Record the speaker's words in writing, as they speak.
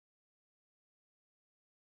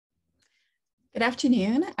Good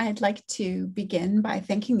afternoon. I'd like to begin by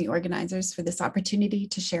thanking the organizers for this opportunity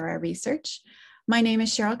to share our research. My name is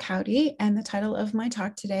Cheryl Cowdy, and the title of my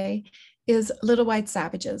talk today is Little White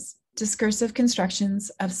Savages, Discursive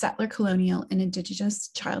Constructions of Settler-Colonial and Indigenous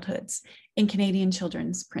Childhoods in Canadian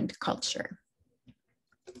Children's Print Culture.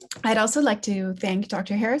 I'd also like to thank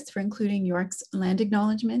Dr. Harris for including York's land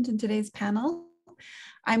acknowledgement in today's panel.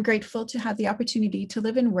 I'm grateful to have the opportunity to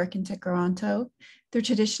live and work in Toronto, the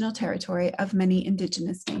traditional territory of many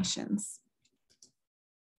Indigenous nations.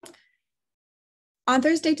 On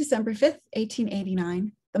Thursday, December 5th,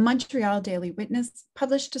 1889, the Montreal Daily Witness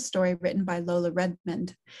published a story written by Lola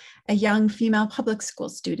Redmond, a young female public school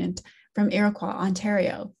student from Iroquois,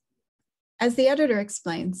 Ontario. As the editor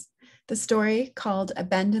explains, the story, called A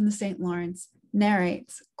Bend in the St. Lawrence,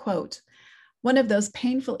 narrates, quote, one of those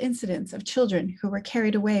painful incidents of children who were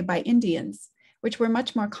carried away by Indians, which were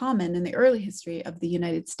much more common in the early history of the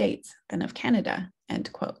United States than of Canada,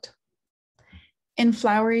 end quote. In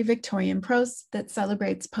flowery Victorian prose that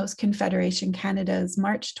celebrates post-Confederation Canada's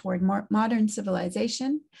march toward modern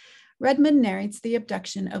civilization, Redmond narrates the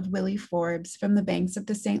abduction of Willie Forbes from the banks of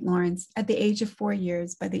the St. Lawrence at the age of 4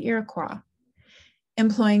 years by the Iroquois.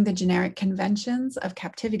 Employing the generic conventions of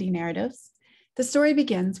captivity narratives, the story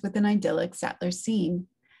begins with an idyllic settler scene.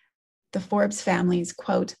 The Forbes family's,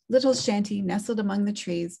 quote, little shanty nestled among the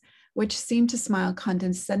trees, which seemed to smile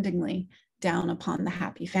condescendingly down upon the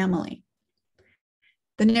happy family.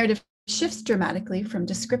 The narrative shifts dramatically from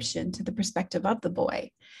description to the perspective of the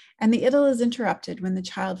boy, and the idyll is interrupted when the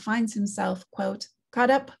child finds himself, quote, caught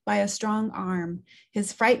up by a strong arm.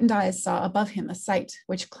 His frightened eyes saw above him a sight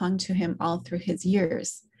which clung to him all through his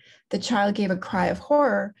years. The child gave a cry of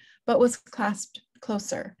horror, but was clasped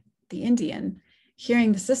closer. The Indian,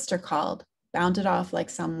 hearing the sister called, bounded off like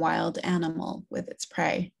some wild animal with its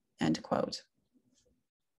prey, end quote.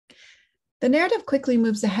 The narrative quickly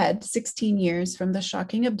moves ahead 16 years from the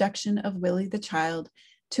shocking abduction of Willie the child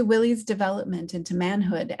to Willie's development into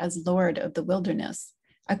manhood as Lord of the Wilderness,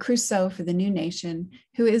 a Crusoe for the new nation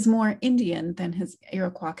who is more Indian than his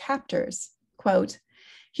Iroquois captors. Quote,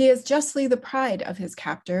 he is justly the pride of his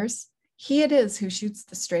captors. He it is who shoots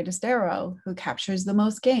the straightest arrow, who captures the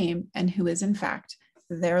most game, and who is in fact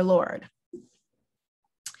their lord.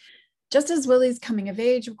 Just as Willie's coming of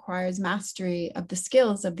age requires mastery of the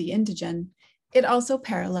skills of the indigene, it also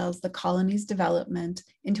parallels the colony's development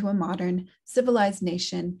into a modern, civilized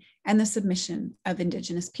nation and the submission of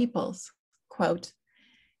Indigenous peoples. Quote,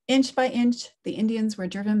 inch by inch, the Indians were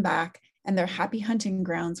driven back and their happy hunting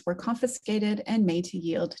grounds were confiscated and made to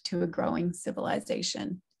yield to a growing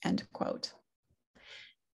civilization, end quote.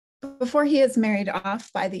 Before he is married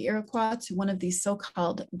off by the Iroquois to one of these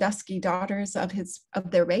so-called dusky daughters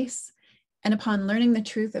of their race, and upon learning the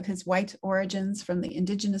truth of his white origins from the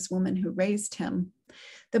Indigenous woman who raised him,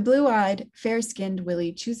 the blue-eyed, fair-skinned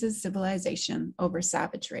Willie chooses civilization over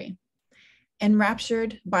savagery.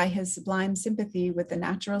 Enraptured by his sublime sympathy with the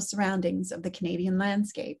natural surroundings of the Canadian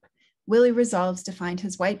landscape, Willie resolves to find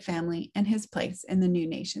his white family and his place in the new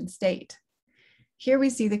nation state. Here we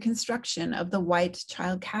see the construction of the white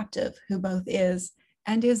child captive who both is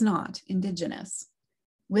and is not Indigenous.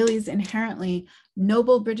 Willie's inherently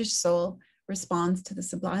noble British soul responds to the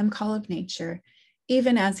sublime call of nature,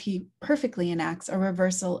 even as he perfectly enacts a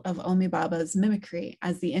reversal of Omibaba's mimicry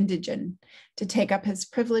as the indigene to take up his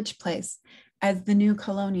privileged place as the new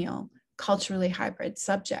colonial, culturally hybrid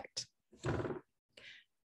subject.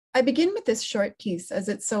 I begin with this short piece as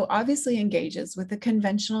it so obviously engages with the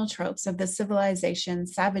conventional tropes of the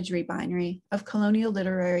civilization-savagery binary of colonial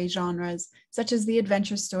literary genres, such as the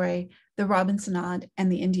adventure story, the Robinsonade,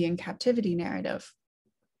 and the Indian Captivity Narrative.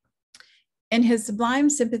 In his sublime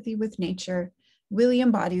sympathy with nature, Willie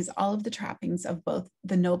embodies all of the trappings of both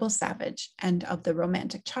the noble savage and of the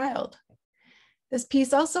romantic child. This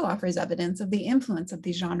piece also offers evidence of the influence of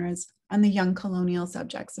these genres on the young colonial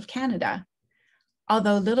subjects of Canada.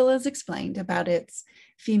 Although little is explained about its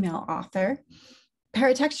female author,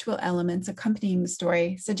 paratextual elements accompanying the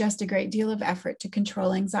story suggest a great deal of effort to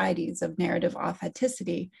control anxieties of narrative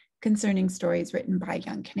authenticity concerning stories written by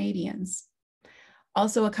young Canadians.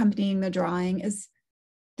 Also accompanying the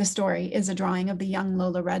story is a drawing of the young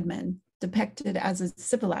Lola Redmond, depicted as a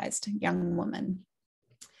civilized young woman.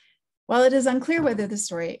 While it is unclear whether the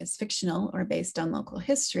story is fictional or based on local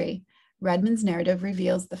history, Redmond's narrative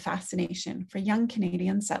reveals the fascination for young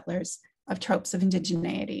Canadian settlers of tropes of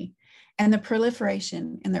indigeneity and the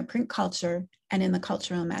proliferation in their print culture and in the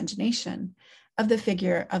cultural imagination of the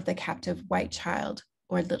figure of the captive white child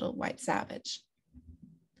or little white savage.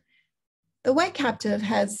 The white captive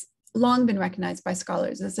has long been recognized by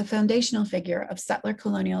scholars as a foundational figure of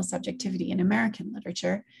settler-colonial subjectivity in American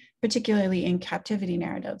literature, particularly in captivity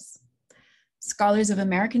narratives. Scholars of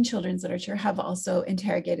American children's literature have also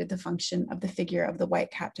interrogated the function of the figure of the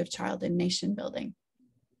white captive child in nation building.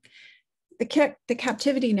 The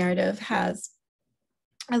captivity narrative has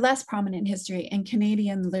a less prominent history in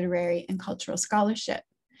Canadian literary and cultural scholarship.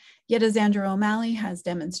 Yet, as Andrew O'Malley has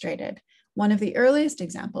demonstrated, one of the earliest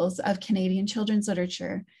examples of Canadian children's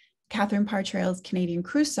literature, Catharine Parr Traill's Canadian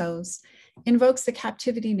Crusoes, invokes the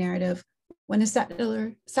captivity narrative when a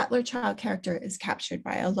settler child character is captured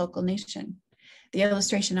by a local nation. The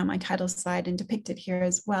illustration on my title slide and depicted here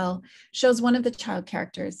as well shows one of the child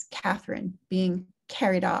characters, Catharine, being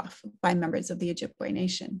carried off by members of the Ojibwe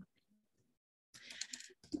nation.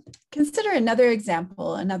 Consider another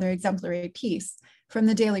example, another exemplary piece from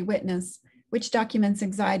the Daily Witness, which documents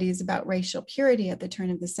anxieties about racial purity at the turn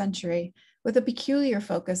of the century, with a peculiar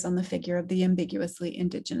focus on the figure of the ambiguously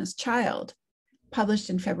Indigenous child. Published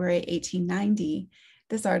in February 1890,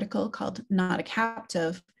 this article, called Not a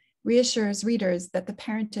Captive, reassures readers that the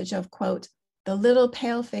parentage of, quote, the little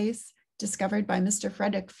pale face discovered by Mr.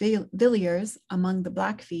 Frederick Villiers among the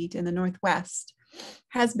Blackfeet in the Northwest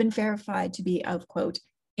has been verified to be of, quote,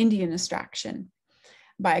 Indian extraction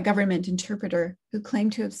by a government interpreter who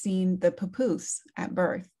claimed to have seen the papoose at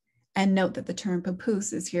birth. And note that the term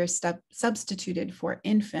papoose is here substituted for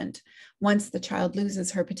infant once the child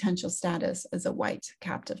loses her potential status as a white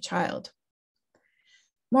captive child.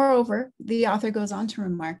 Moreover, the author goes on to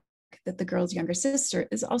remark that the girl's younger sister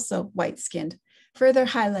is also white-skinned, further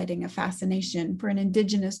highlighting a fascination for an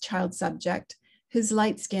Indigenous child subject whose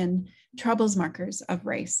light skin troubles markers of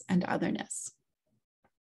race and otherness.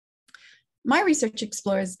 My research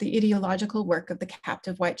explores the ideological work of the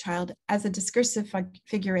captive white child as a discursive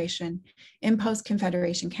figuration in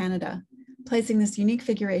post-Confederation Canada, placing this unique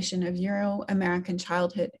figuration of Euro-American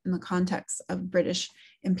childhood in the context of British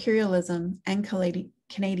imperialism and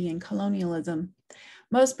Canadian colonialism,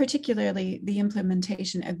 most particularly the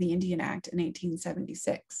implementation of the Indian Act in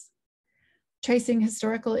 1876. Tracing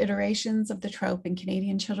historical iterations of the trope in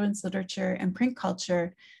Canadian children's literature and print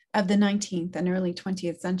culture of the 19th and early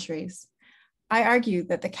 20th centuries, I argue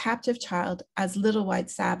that the captive child as little white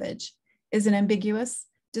savage is an ambiguous,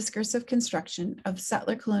 discursive construction of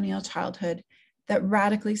settler colonial childhood that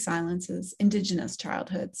radically silences Indigenous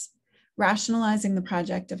childhoods, rationalizing the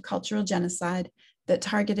project of cultural genocide that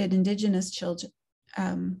targeted Indigenous children,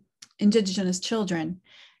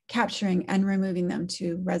 capturing and removing them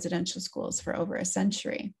to residential schools for over a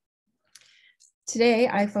century. Today,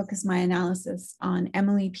 I focus my analysis on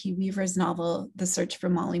Emily P. Weaver's novel, The Search for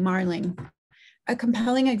Molly Marling, a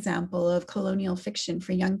compelling example of colonial fiction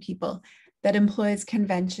for young people that employs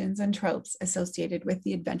conventions and tropes associated with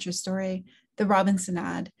the adventure story, the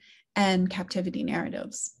Robinsonade, and captivity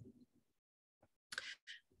narratives.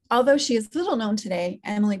 Although she is little known today,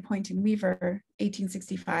 Emily Poynton Weaver,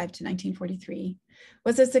 1865 to 1943,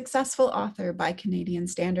 was a successful author by Canadian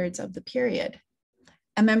standards of the period.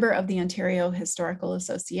 A member of the Ontario Historical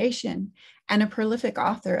Association and a prolific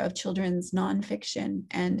author of children's nonfiction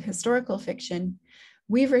and historical fiction,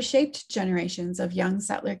 Weaver shaped generations of young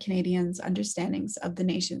settler Canadians' understandings of the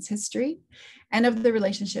nation's history and of the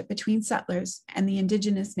relationship between settlers and the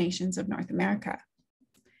Indigenous nations of North America.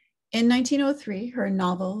 In 1903, her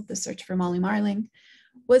novel, The Search for Molly Marling,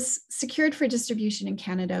 was secured for distribution in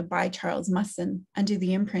Canada by Charles Musson under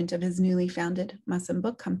the imprint of his newly founded Musson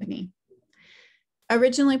Book Company.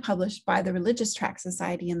 Originally published by the Religious Tract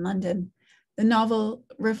Society in London, the novel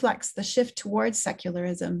reflects the shift towards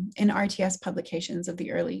secularism in RTS publications of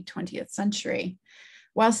the early 20th century,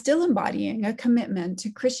 while still embodying a commitment to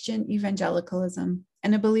Christian evangelicalism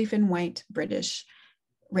and a belief in white British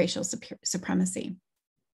racial supremacy.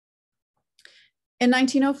 In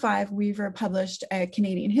 1905, Weaver published A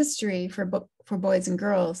Canadian History for Boys and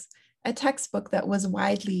Girls, a textbook that was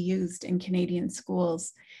widely used in Canadian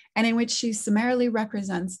schools, and in which she summarily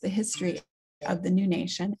represents the history of the new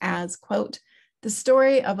nation as, quote, the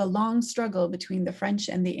story of a long struggle between the French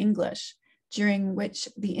and the English, during which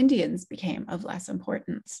the Indians became of less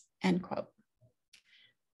importance, end quote.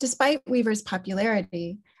 Despite Weaver's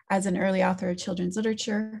popularity as an early author of children's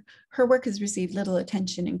literature, her work has received little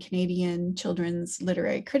attention in Canadian children's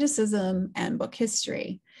literary criticism and book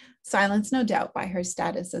history, silenced no doubt by her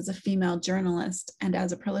status as a female journalist and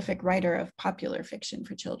as a prolific writer of popular fiction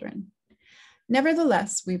for children.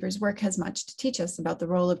 Nevertheless, Weaver's work has much to teach us about the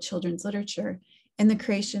role of children's literature in the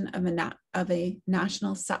creation of a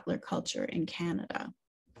national settler culture in Canada.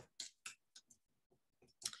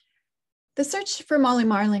 The search for Molly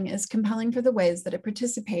Marling is compelling for the ways that it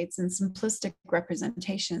participates in simplistic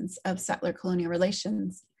representations of settler-colonial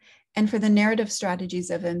relations, and for the narrative strategies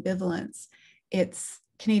of ambivalence its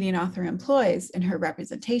Canadian author employs in her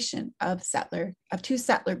representation of two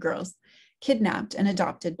settler girls kidnapped and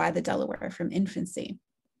adopted by the Delaware from infancy.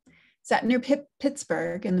 Set near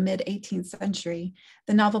Pittsburgh in the mid-18th century,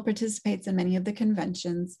 the novel participates in many of the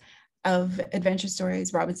conventions of adventure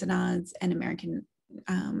stories, Robinsonades, and American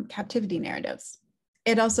captivity narratives.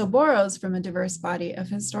 It also borrows from a diverse body of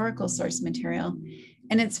historical source material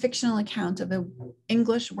in its fictional account of an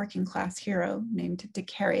English working class hero named Dick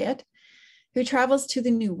Harriet, who travels to the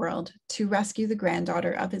New World to rescue the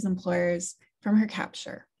granddaughter of his employers from her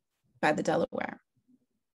capture by the Delaware.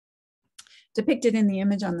 Depicted in the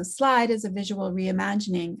image on the slide is a visual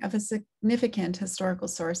reimagining of a significant historical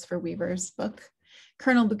source for Weaver's book,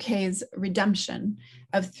 Colonel Bouquet's redemption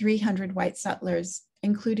of 300 white settlers,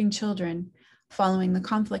 including children, following the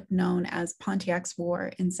conflict known as Pontiac's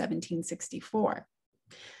War in 1764.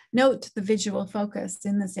 Note the visual focus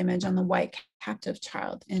in this image on the white captive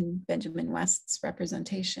child in Benjamin West's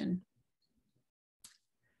representation.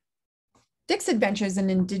 Dick's adventures in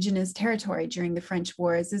Indigenous territory during the French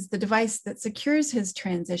Wars is the device that secures his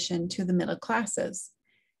transition to the middle classes.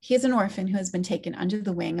 He is an orphan who has been taken under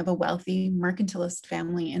the wing of a wealthy mercantilist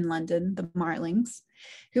family in London, the Marlings,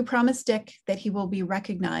 who promise Dick that he will be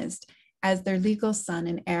recognized as their legal son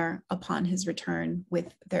and heir upon his return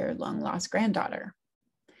with their long-lost granddaughter.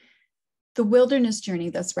 The wilderness journey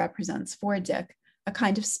thus represents for Dick a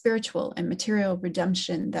kind of spiritual and material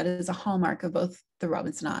redemption that is a hallmark of both the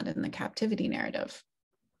Robinsonade and the Captivity Narrative.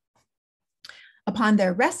 Upon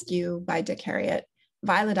their rescue by Dick Harriet,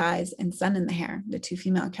 Violet Eyes and Sun in the Hair, the two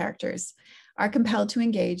female characters, are compelled to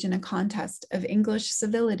engage in a contest of English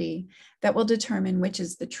civility that will determine which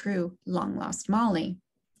is the true long-lost Molly.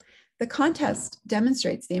 The contest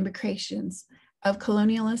demonstrates the imbrications of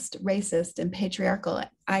colonialist, racist, and patriarchal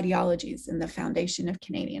ideologies in the foundation of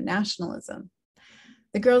Canadian nationalism.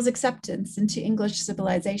 The girls' acceptance into English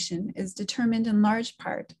civilization is determined in large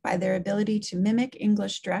part by their ability to mimic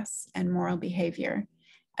English dress and moral behavior,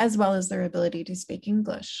 as well as their ability to speak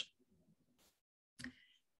English.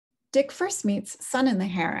 Dick first meets Sun in the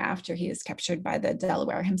Hair after he is captured by the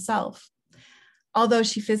Delaware himself. Although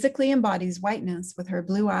she physically embodies whiteness with her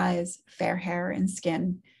blue eyes, fair hair, and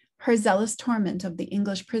skin, her zealous torment of the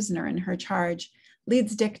English prisoner in her charge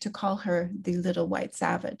leads Dick to call her the Little White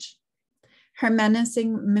Savage. Her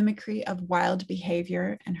menacing mimicry of wild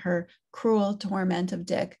behavior and her cruel torment of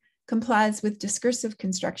Dick complies with discursive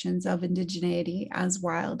constructions of indigeneity as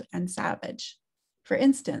wild and savage. For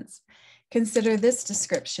instance, consider this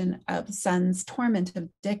description of Sun's torment of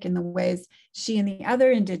Dick in the ways she and the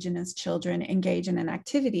other Indigenous children engage in an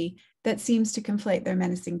activity that seems to conflate their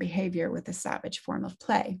menacing behavior with a savage form of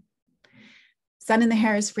play. Sun in the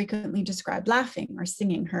Hair is frequently described laughing or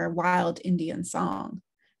singing her wild Indian song,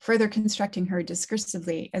 further constructing her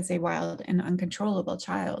discursively as a wild and uncontrollable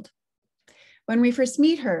child. When we first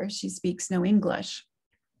meet her, she speaks no English,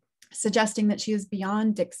 suggesting that she is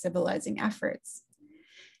beyond Dick's civilizing efforts.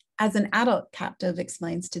 As an adult captive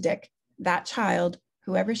explains to Dick, that child,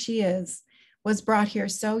 whoever she is, was brought here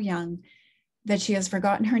so young that she has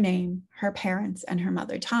forgotten her name, her parents, and her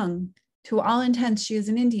mother tongue. To all intents, she is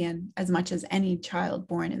an Indian as much as any child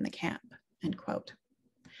born in the camp, end quote.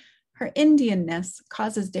 Her Indianness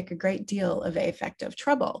causes Dick a great deal of affective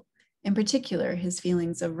trouble, in particular his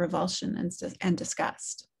feelings of revulsion and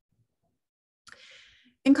disgust.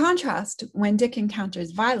 In contrast, when Dick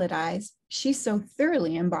encounters Violet Eyes, she so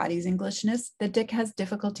thoroughly embodies Englishness that Dick has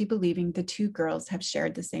difficulty believing the two girls have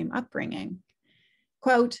shared the same upbringing.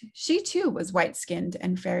 Quote, she too was white-skinned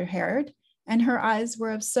and fair-haired, and her eyes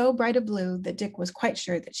were of so bright a blue that Dick was quite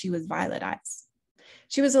sure that she was Violet Eyes.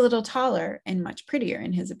 She was a little taller and much prettier,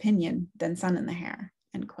 in his opinion, than Sun in the Hair,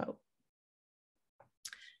 end quote.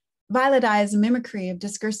 Violet Eyes' mimicry of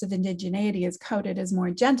discursive indigeneity is coded as more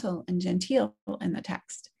gentle and genteel in the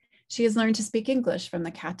text. She has learned to speak English from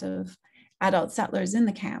the captive adult settlers in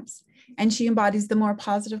the camps, and she embodies the more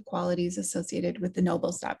positive qualities associated with the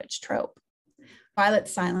noble savage trope.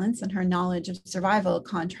 Violet's silence and her knowledge of survival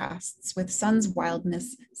contrasts with Sun's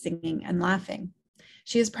wildness, singing, and laughing.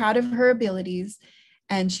 She is proud of her abilities,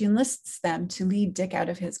 and she enlists them to lead Dick out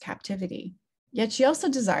of his captivity. Yet she also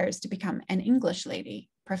desires to become an English lady,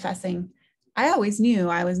 professing, I always knew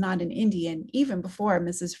I was not an Indian even before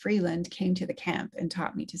Mrs. Freeland came to the camp and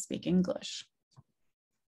taught me to speak English.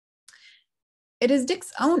 It is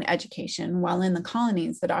Dick's own education while in the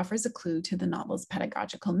colonies that offers a clue to the novel's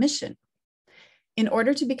pedagogical mission. In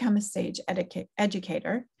order to become a sage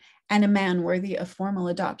educator and a man worthy of formal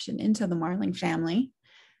adoption into the Marling family,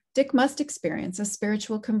 Dick must experience a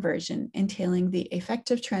spiritual conversion entailing the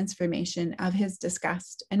effective transformation of his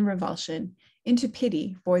disgust and revulsion into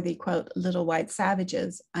pity for the, quote, little white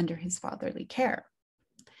savages under his fatherly care.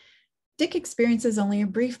 Dick experiences only a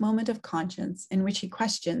brief moment of conscience in which he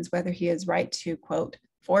questions whether he is right to, quote,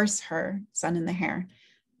 force her, son in the hair,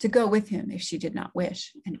 to go with him if she did not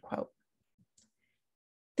wish, end quote.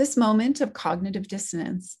 This moment of cognitive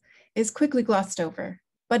dissonance is quickly glossed over,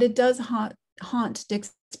 but it does haunt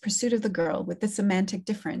Dick's pursuit of the girl with the semantic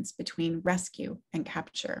difference between rescue and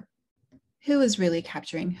capture. Who is really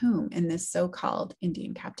capturing whom in this so-called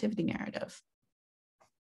Indian captivity narrative?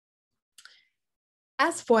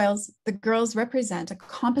 As foils, the girls represent a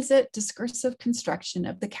composite discursive construction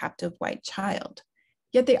of the captive white child,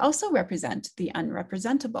 yet they also represent the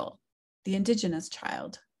unrepresentable, the Indigenous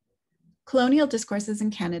child. Colonial discourses in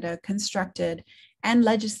Canada constructed and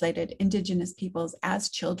legislated Indigenous peoples as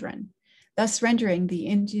children, thus rendering the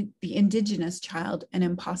Indigenous child an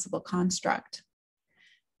impossible construct.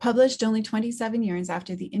 Published only 27 years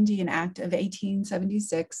after the Indian Act of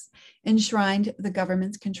 1876 enshrined the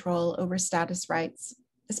government's control over status rights,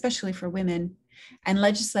 especially for women, and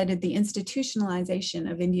legislated the institutionalization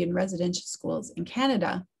of Indian residential schools in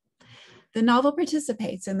Canada, the novel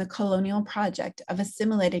participates in the colonial project of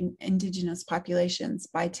assimilating Indigenous populations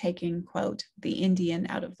by taking, quote, the Indian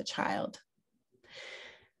out of the child.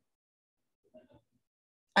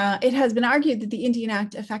 It has been argued that the Indian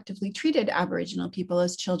Act effectively treated Aboriginal people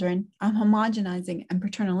as children, a homogenizing and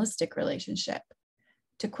paternalistic relationship.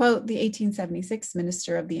 To quote the 1876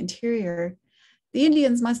 Minister of the Interior, the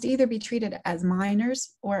Indians must either be treated as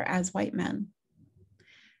minors or as white men.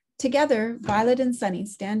 Together, Violet and Sunny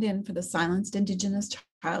stand in for the silenced Indigenous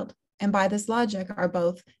child, and by this logic are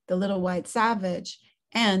both the little white savage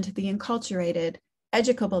and the enculturated,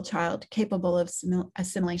 educable child capable of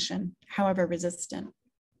assimilation, however resistant.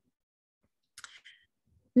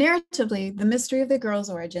 Narratively, the mystery of the girl's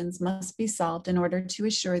origins must be solved in order to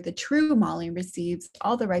assure the true Molly receives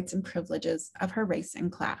all the rights and privileges of her race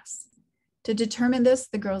and class. To determine this,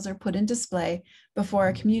 the girls are put in display before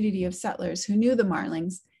a community of settlers who knew the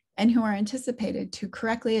Marlings and who are anticipated to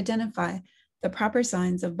correctly identify the proper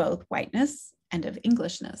signs of both whiteness and of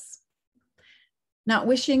Englishness. Not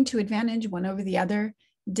wishing to advantage one over the other,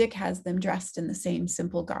 Dick has them dressed in the same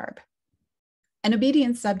simple garb. An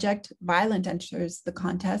obedient subject, Violet enters the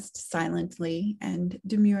contest silently and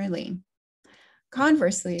demurely.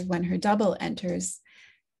 Conversely, when her double enters,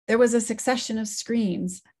 there was a succession of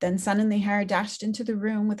screams. Then Sun in the Hair dashed into the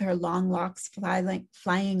room with her long locks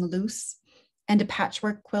flying loose and a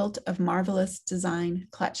patchwork quilt of marvelous design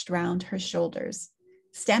clutched round her shoulders.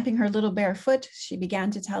 Stamping her little bare foot, she began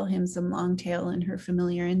to tell him some long tale in her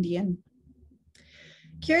familiar Indian.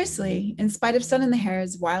 Curiously, in spite of Sun in the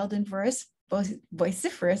Hair's wild and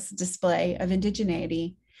vociferous display of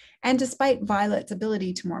indigeneity, and despite Violet's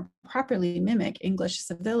ability to more properly mimic English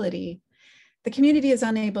civility, the community is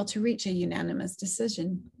unable to reach a unanimous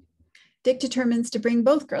decision. Dick determines to bring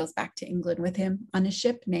both girls back to England with him on a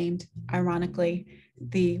ship named, ironically,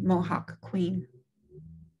 the Mohawk Queen.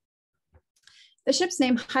 The ship's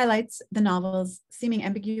name highlights the novel's seeming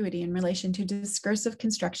ambiguity in relation to discursive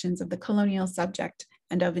constructions of the colonial subject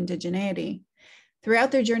and of indigeneity.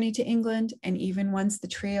 Throughout their journey to England, and even once the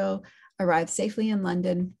trio arrive safely in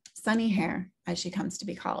London, Sunny Hair, as she comes to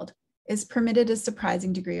be called, is permitted a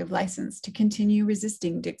surprising degree of license to continue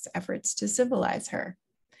resisting Dick's efforts to civilize her.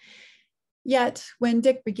 Yet, when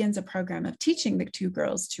Dick begins a program of teaching the two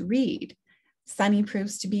girls to read, Sunny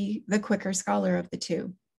proves to be the quicker scholar of the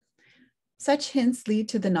two. Such hints lead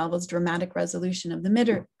to the novel's dramatic resolution of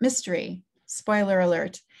the mystery. Spoiler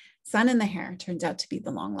alert, Sun in the Hair turns out to be the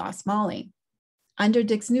long-lost Molly. Under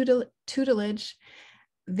Dick's tutelage,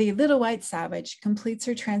 the little white savage completes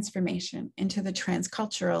her transformation into the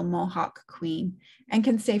transcultural Mohawk Queen and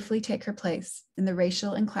can safely take her place in the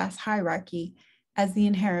racial and class hierarchy as the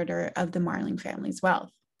inheritor of the Marling family's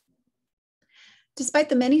wealth. Despite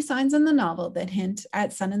the many signs in the novel that hint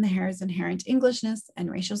at Sun in the Hair's inherent Englishness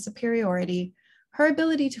and racial superiority, her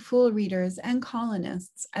ability to fool readers and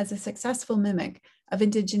colonists as a successful mimic of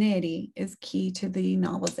indigeneity is key to the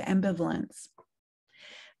novel's ambivalence.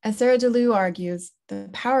 As Sarah DeLu argues, the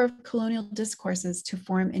power of colonial discourses to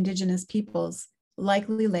form Indigenous peoples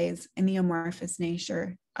likely lays in the amorphous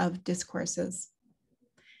nature of discourses.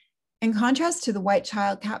 In contrast to the white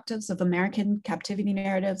child captives of American captivity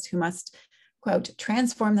narratives who must, quote,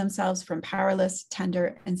 transform themselves from powerless,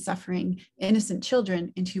 tender, and suffering innocent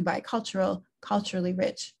children into bicultural, culturally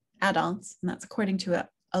rich adults, and that's according to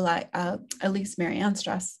Elise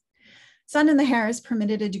Marienstras. Sun in the Hair is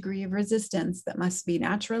permitted a degree of resistance that must be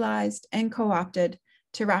naturalized and co-opted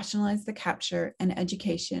to rationalize the capture and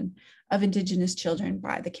education of Indigenous children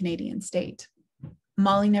by the Canadian state.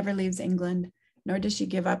 Molly never leaves England, nor does she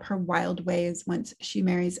give up her wild ways once she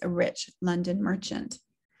marries a rich London merchant.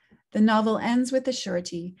 The novel ends with the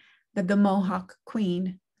surety that the Mohawk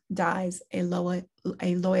Queen dies a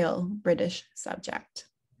loyal British subject.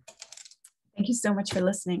 Thank you so much for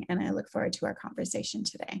listening, and I look forward to our conversation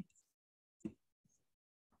today.